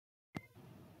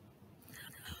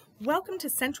Welcome to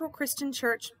Central Christian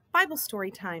Church Bible Story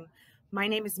Time. My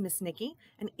name is Miss Nikki,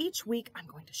 and each week I'm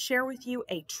going to share with you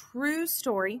a true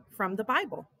story from the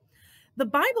Bible. The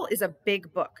Bible is a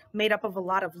big book made up of a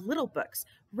lot of little books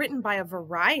written by a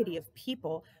variety of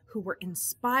people who were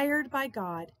inspired by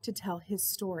God to tell His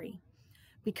story.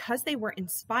 Because they were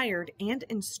inspired and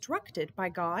instructed by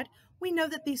God, we know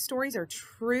that these stories are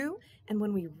true, and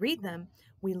when we read them,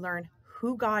 we learn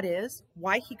who God is,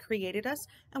 why He created us,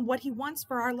 and what He wants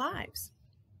for our lives.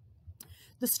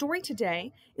 The story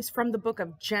today is from the book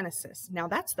of Genesis. Now,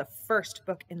 that's the first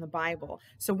book in the Bible,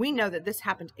 so we know that this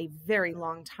happened a very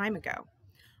long time ago.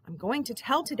 I'm going to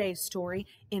tell today's story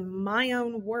in my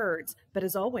own words, but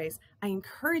as always, I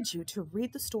encourage you to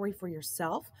read the story for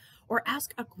yourself or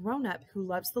ask a grown-up who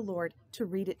loves the Lord to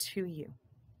read it to you.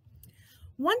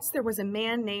 Once there was a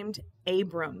man named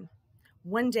Abram.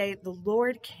 One day the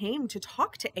Lord came to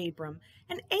talk to Abram,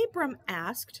 and Abram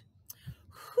asked,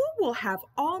 "Who will have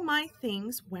all my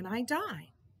things when I die?"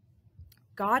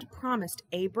 God promised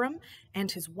Abram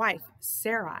and his wife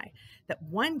Sarai that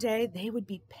one day they would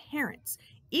be parents,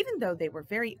 even though they were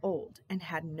very old and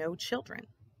had no children.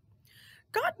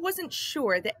 God wasn't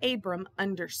sure that Abram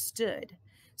understood,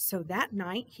 so that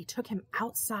night he took him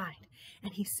outside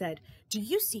and he said, "Do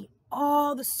you see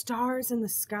all the stars in the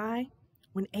sky?"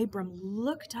 When Abram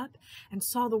looked up and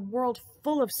saw the world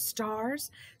full of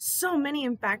stars, so many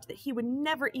in fact that he would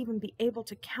never even be able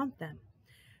to count them,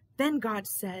 then God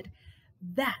said,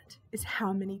 "That is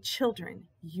how many children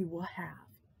you will have."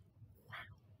 Wow.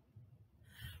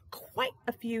 Quite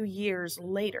a few years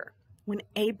later, when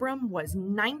Abram was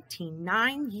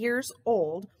 99 years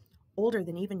old, older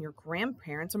than even your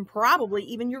grandparents and probably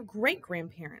even your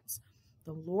great-grandparents,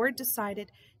 the Lord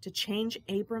decided to change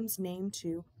Abram's name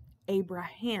to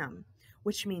Abraham,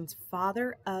 which means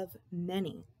father of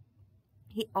many.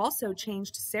 He also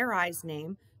changed Sarai's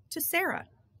name to Sarah.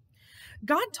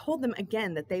 God told them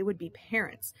again that they would be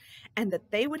parents and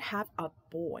that they would have a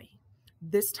boy.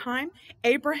 This time,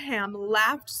 Abraham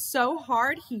laughed so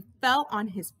hard he fell on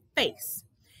his face.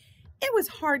 It was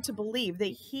hard to believe that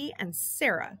he and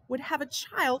Sarah would have a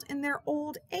child in their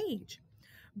old age.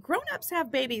 Grown-ups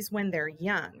have babies when they're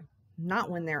young,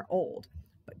 not when they're old.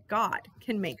 But God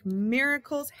can make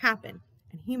miracles happen,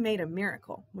 and He made a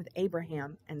miracle with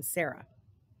Abraham and Sarah.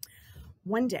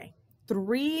 One day,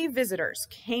 3 visitors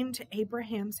came to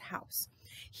Abraham's house.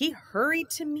 He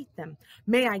hurried to meet them.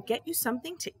 "May I get you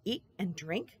something to eat and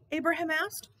drink?" Abraham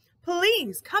asked.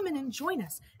 "Please come in and join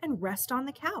us and rest on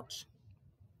the couch."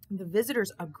 The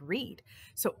visitors agreed,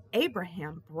 so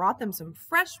Abraham brought them some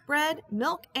fresh bread,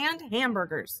 milk, and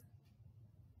hamburgers.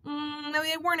 No,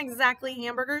 they weren't exactly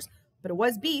hamburgers, but it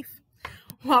was beef.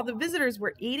 While the visitors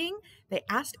were eating, they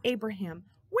asked Abraham,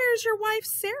 "Where's your wife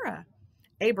Sarah?"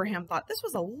 Abraham thought this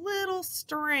was a little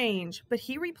strange, but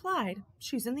he replied,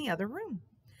 "She's in the other room."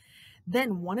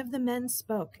 Then one of the men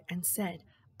spoke and said,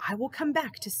 "I will come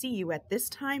back to see you at this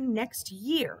time next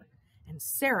year, and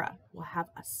Sarah will have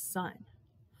a son."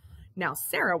 Now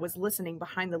Sarah was listening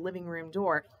behind the living room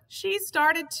door. She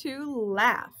started to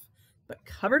laugh, but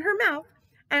covered her mouth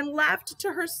and laughed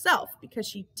to herself because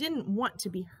she didn't want to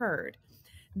be heard.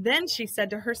 Then she said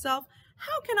to herself,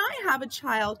 "How can I have a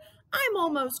child? I'm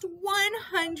almost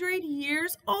 100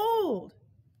 years old."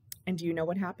 And do you know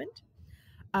what happened?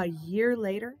 A year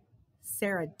later,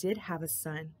 Sarah did have a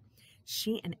son.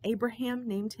 She and Abraham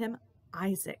named him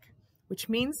Isaac, which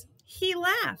means he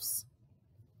laughs.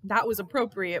 That was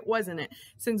appropriate, wasn't it?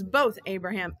 Since both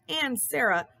Abraham and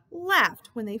Sarah laughed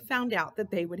when they found out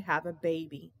that they would have a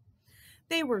baby.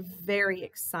 They were very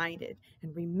excited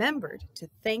and remembered to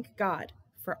thank God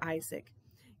for Isaac.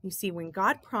 You see, when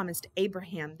God promised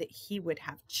Abraham that he would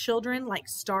have children like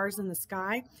stars in the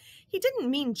sky, He didn't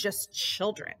mean just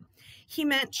children. He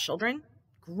meant children,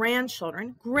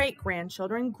 grandchildren,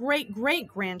 great-grandchildren,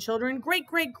 great-great-grandchildren,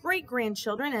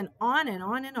 great-great-great-grandchildren, and on and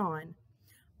on and on.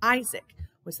 Isaac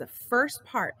was the first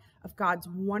part of God's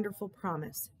wonderful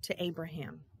promise to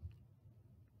Abraham.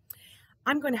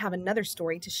 I'm going to have another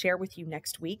story to share with you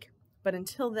next week, but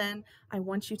until then, I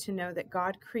want you to know that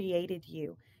God created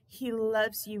you. He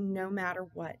loves you no matter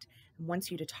what and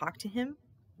wants you to talk to Him,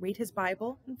 read His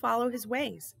Bible, and follow His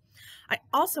ways. I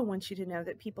also want you to know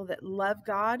that people that love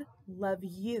God love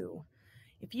you.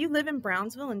 If you live in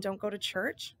Brownsville and don't go to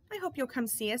church, I hope you'll come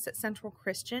see us at Central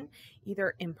Christian,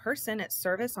 either in person at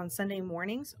service on Sunday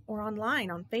mornings or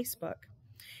online on Facebook.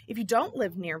 If you don't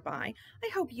live nearby, I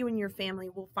hope you and your family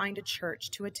will find a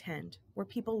church to attend where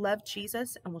people love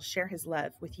Jesus and will share His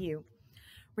love with you.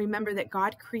 Remember that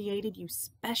God created you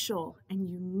special and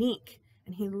unique,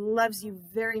 and He loves you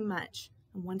very much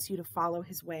and wants you to follow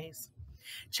His ways.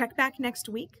 Check back next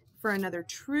week for another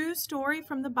true story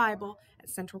from the Bible at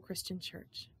Central Christian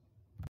Church.